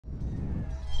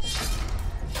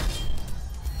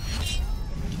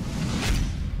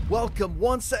Welcome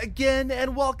once again,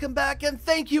 and welcome back, and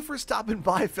thank you for stopping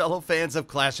by, fellow fans of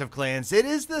Clash of Clans. It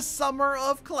is the summer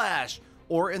of Clash,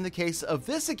 or in the case of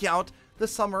this account, the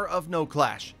summer of no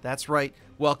Clash. That's right,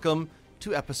 welcome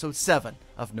to episode 7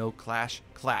 of No Clash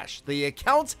Clash, the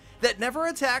account that never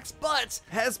attacks but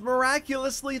has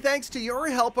miraculously, thanks to your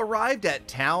help, arrived at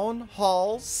Town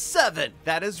Hall 7.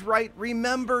 That is right,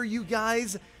 remember you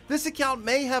guys, this account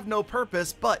may have no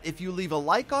purpose, but if you leave a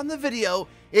like on the video,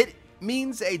 it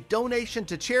means a donation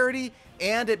to charity,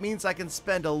 and it means I can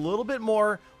spend a little bit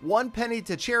more. 1 penny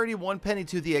to charity, 1 penny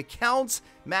to the account,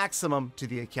 maximum to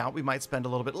the account. We might spend a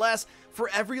little bit less for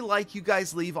every like you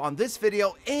guys leave on this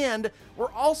video, and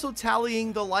we're also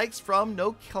tallying the likes from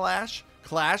No Clash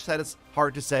Clash, that is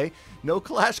hard to say, No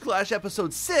Clash Clash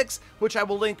episode 6, which I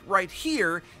will link right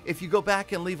here. If you go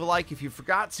back and leave a like, if you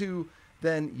forgot to,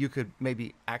 then you could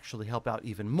maybe actually help out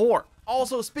even more.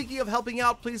 Also, speaking of helping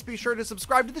out, please be sure to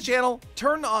subscribe to the channel,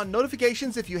 turn on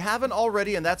notifications if you haven't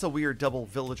already, and that's a weird double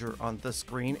villager on the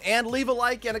screen, and leave a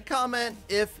like and a comment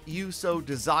if you so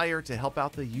desire to help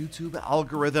out the YouTube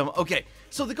algorithm. Okay,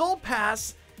 so the gold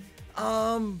pass,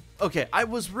 okay, I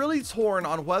was really torn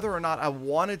on whether or not I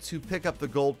wanted to pick up the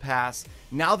gold pass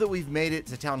now that we've made it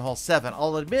to Town Hall 7.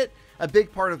 I'll admit, a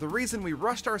big part of the reason we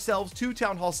rushed ourselves to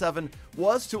Town Hall 7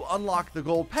 was to unlock the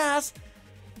gold pass,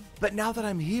 but now that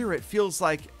I'm here, it feels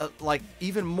like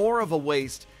even more of a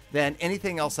waste than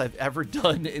anything else I've ever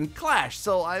done in Clash.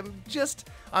 So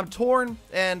I'm torn,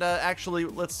 and actually,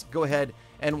 let's go ahead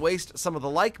and waste some of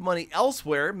the like money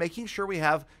elsewhere, making sure we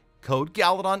have code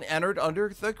Galadon entered under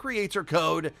the creator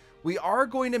code. We are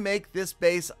going to make this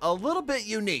base a little bit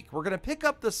unique. We're going to pick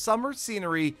up the summer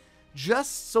scenery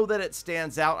just so that it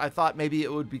stands out. I thought maybe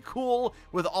it would be cool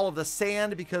with all of the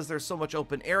sand because there's so much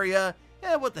open area.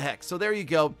 Yeah, what the heck. So there you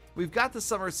go. We've got the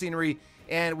summer scenery,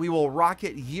 and we will rock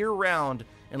it year-round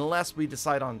unless we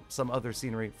decide on some other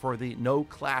scenery for the No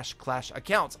Clash Clash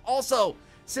accounts. Also,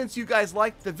 since you guys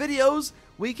liked the videos,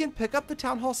 we can pick up the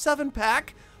Town Hall 7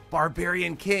 pack,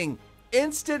 Barbarian King.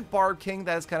 Instant Barb King,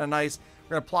 that is kind of nice.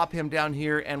 We're going to plop him down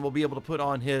here, and we'll be able to put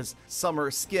on his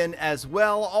summer skin as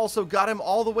well. Also got him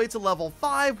all the way to level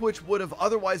 5, which would have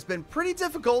otherwise been pretty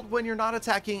difficult when you're not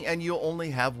attacking and you only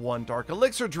have 1 Dark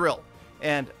Elixir drill.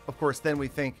 And of course, then we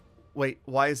think, wait,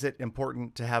 why is it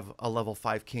important to have a level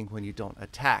 5 king when you don't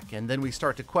attack? And then we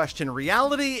start to question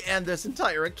reality and this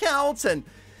entire account, and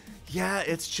yeah,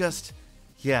 it's just,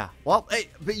 yeah. Well, hey,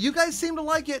 but you guys seem to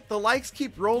like it. The likes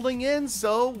keep rolling in,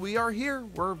 so we are here.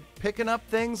 We're picking up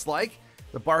things like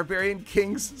the Barbarian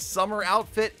King's summer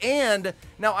outfit, and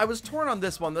now I was torn on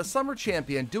this one, the Summer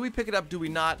Champion. Do we pick it up? Do we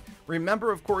not?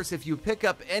 Remember, of course, if you pick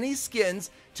up any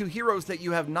skins to heroes that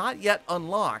you have not yet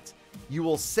unlocked, you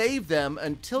will save them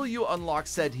until you unlock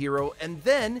said hero, and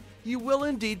then you will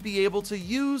indeed be able to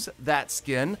use that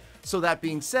skin. So that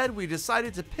being said, we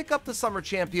decided to pick up the Summer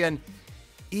Champion,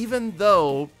 even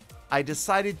though I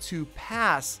decided to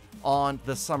pass on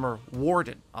the Summer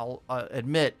Warden. I'll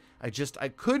admit, I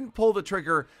couldn't pull the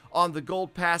trigger on the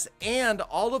gold pass and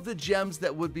all of the gems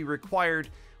that would be required,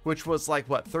 which was like,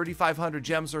 what, 3,500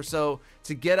 gems or so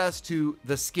to get us to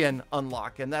the skin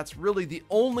unlock. And that's really the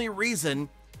only reason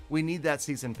we need that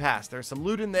season pass. There's some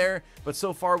loot in there, but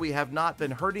so far we have not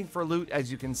been hurting for loot.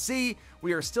 As you can see,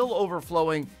 we are still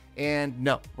overflowing, and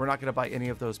no, we're not going to buy any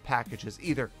of those packages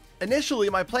either. Initially,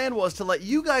 my plan was to let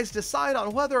you guys decide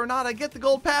on whether or not I get the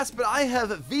gold pass, but I have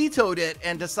vetoed it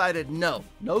and decided no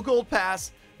gold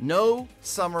pass, no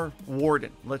Summer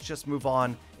Warden. Let's just move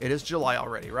on. It is July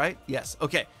already, right? Yes.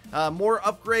 Okay. More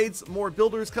upgrades, more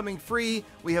builders coming free.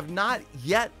 We have not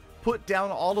yet put down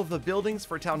all of the buildings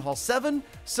for Town Hall 7.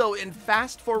 So in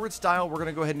fast forward style, we're going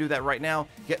to go ahead and do that right now.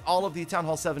 Get all of the Town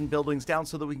Hall 7 buildings down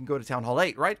so that we can go to Town Hall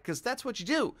 8, right? Because that's what you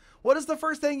do. What is the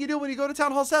first thing you do when you go to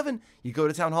Town Hall 7? You go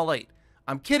to Town Hall 8.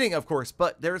 I'm kidding, of course,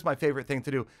 but there's my favorite thing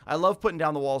to do. I love putting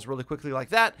down the walls really quickly like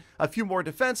that. A few more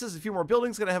defenses, a few more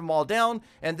buildings, gonna have them all down.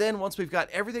 And then once we've got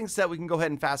everything set, we can go ahead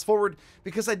and fast forward,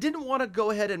 because I didn't want to go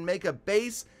ahead and make a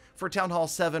base for Town Hall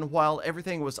 7 while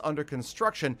everything was under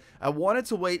construction. I wanted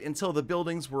to wait until the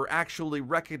buildings were actually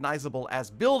recognizable as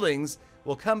buildings.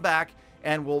 We'll come back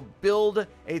and we'll build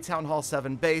a Town Hall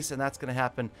 7 base, and that's going to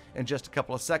happen in just a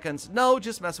couple of seconds. No,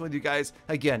 just messing with you guys.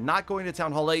 Again, not going to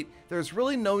Town Hall 8. There's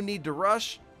really no need to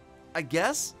rush, I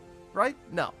guess, right?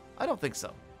 No, I don't think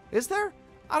so. Is there?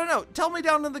 I don't know. Tell me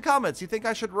down in the comments. You think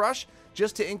I should rush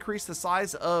just to increase the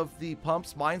size of the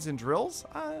pumps, mines, and drills?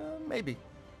 Maybe.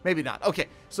 Maybe not. Okay,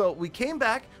 so we came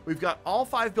back. We've got all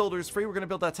 5 builders free. We're going to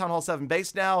build that Town Hall 7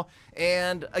 base now.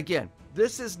 And again,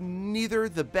 this is neither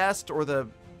the best or the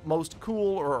most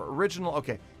cool or original,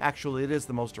 okay, actually it is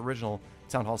the most original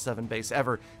Town Hall 7 base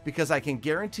ever, because I can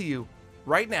guarantee you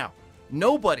right now,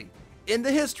 nobody in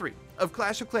the history of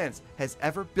Clash of Clans has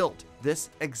ever built this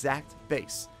exact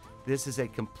base. This is a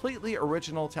completely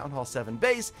original Town Hall 7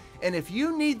 base, and if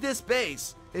you need this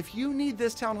base, if you need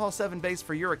this Town Hall 7 base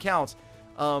for your account,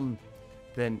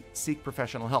 then seek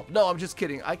professional help. No, I'm just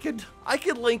kidding. I could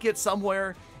link it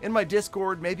somewhere in my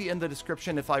Discord, maybe in the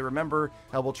description if I remember.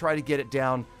 I will try to get it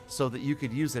down so that you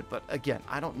could use it. But again,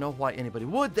 I don't know why anybody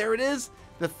would. There it is.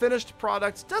 The finished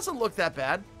product doesn't look that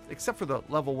bad, except for the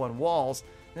level 1 walls.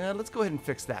 Let's go ahead and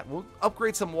fix that. We'll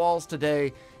upgrade some walls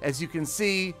today. As you can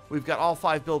see, we've got all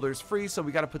 5 builders free, so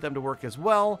we got to put them to work as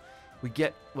well. We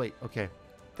get, wait, okay,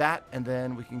 that, and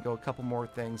then we can go a couple more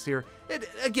things here. It,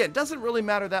 again, doesn't really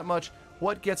matter that much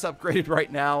what gets upgraded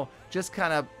right now, just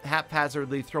kind of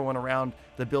haphazardly throwing around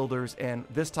the builders, and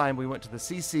this time we went to the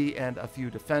CC and a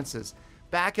few defenses.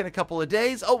 Back in a couple of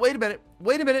days, oh, wait a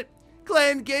minute,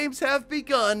 clan games have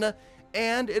begun,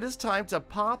 and it is time to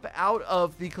pop out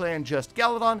of the clan Just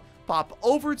Galadon, pop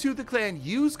over to the clan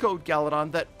Use Code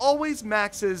Galadon that always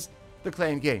maxes the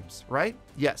clan games, right?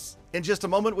 Yes. In just a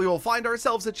moment, we will find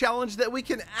ourselves a challenge that we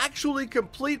can actually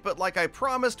complete, but like I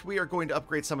promised, we are going to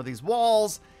upgrade some of these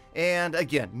walls. And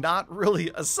again, not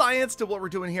really a science to what we're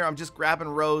doing here. I'm just grabbing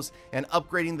rows and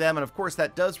upgrading them. And of course,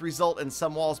 that does result in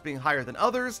some walls being higher than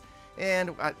others.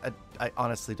 And I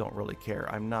honestly don't really care.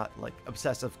 I'm not like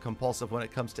obsessive compulsive when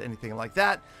it comes to anything like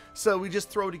that. So we just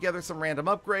throw together some random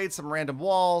upgrades, some random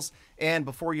walls. And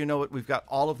before you know it, we've got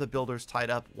all of the builders tied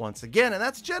up once again. And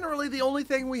that's generally the only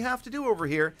thing we have to do over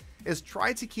here is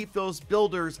try to keep those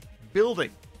builders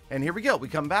building. And here we go. We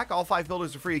come back. All 5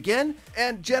 builders are free again.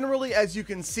 And generally, as you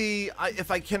can see, if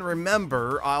I can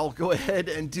remember, I'll go ahead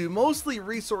and do mostly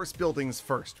resource buildings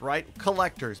first, right?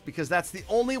 Collectors, because that's the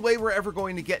only way we're ever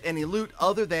going to get any loot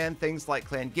other than things like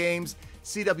clan games,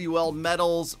 CWL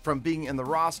medals from being in the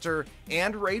roster,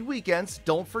 and raid weekends.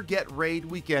 Don't forget raid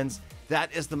weekends.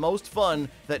 That is the most fun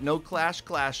that no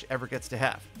Clash ever gets to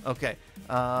have. Okay,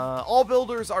 all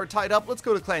builders are tied up. Let's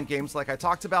go to clan games like I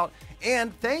talked about.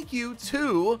 And thank you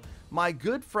to my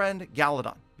good friend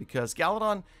Galadon, because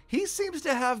Galadon, he seems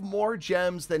to have more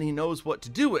gems than he knows what to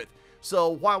do with. So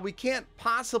while we can't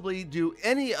possibly do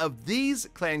any of these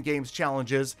clan games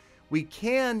challenges, we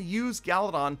can use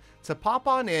Galadon to pop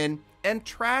on in and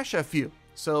trash a few.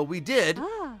 So we did.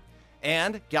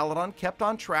 And Galadon kept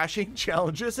on trashing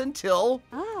challenges until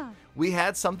we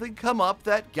had something come up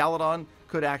that Galadon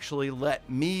could actually let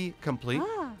me complete.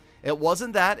 It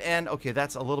wasn't that, and okay,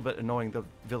 that's a little bit annoying, the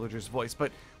villager's voice,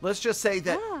 but let's just say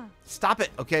that, stop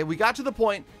it, okay? We got to the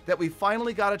point that we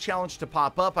finally got a challenge to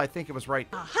pop up. I think it was right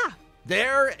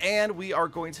there, and we are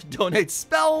going to donate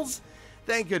spells.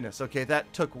 Thank goodness. Okay,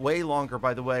 that took way longer,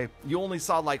 by the way. You only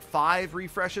saw like 5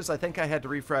 refreshes. I think I had to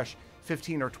refresh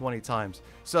 15 or 20 times.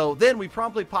 So then we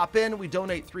promptly pop in, we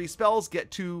donate 3 spells,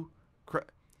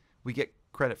 we get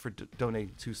credit for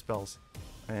donating 2 spells.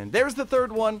 And there's the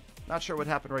 3rd one. Not sure what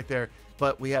happened right there,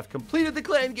 but we have completed the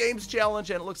Clan Games Challenge,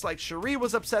 and it looks like Cherie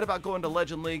was upset about going to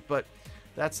Legend League, but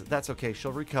that's okay.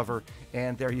 She'll recover,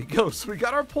 and there you go. So we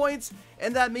got our points,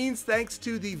 and that means thanks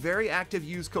to the very active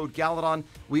use code Galadon,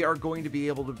 we are going to be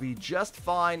able to be just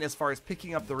fine as far as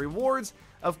picking up the rewards.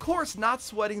 Of course, not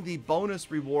sweating the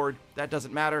bonus reward. That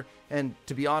doesn't matter, and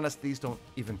to be honest, these don't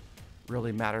even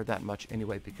really matter that much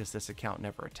anyway, because this account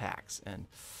never attacks. And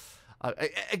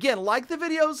again, like the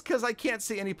videos, because I can't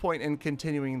see any point in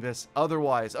continuing this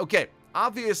otherwise. Okay,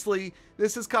 obviously,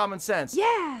 this is common sense.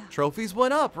 Yeah! Trophies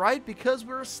went up, right? Because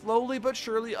we're slowly but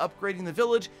surely upgrading the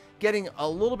village, getting a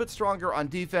little bit stronger on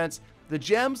defense. The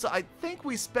gems, I think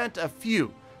we spent a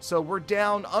few. So we're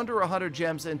down under 100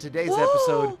 gems in today's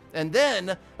episode. And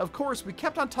then, of course, we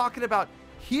kept on talking about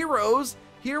heroes.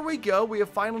 Here we go. We have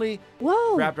finally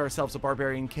grabbed ourselves a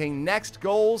Barbarian King. Next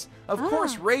goals, of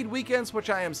course, raid weekends,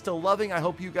 which I am still loving. I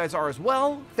hope you guys are as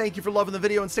well. Thank you for loving the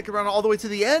video and sticking around all the way to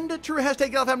the end. True hashtag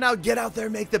get off time now. Get out there,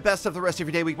 make the best of the rest of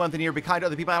your day, week, month, and year. Be kind to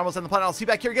other people, animals, and the planet. I'll see you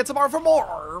back here again tomorrow for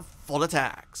more full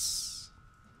attacks.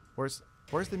 Where's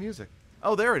the music?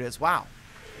 Oh, there it is. Wow.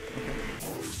 Okay.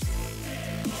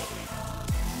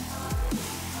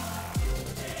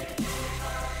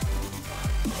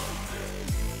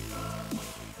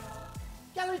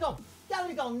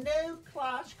 Galadon, no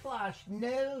clash,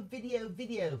 no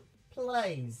video,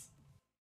 please.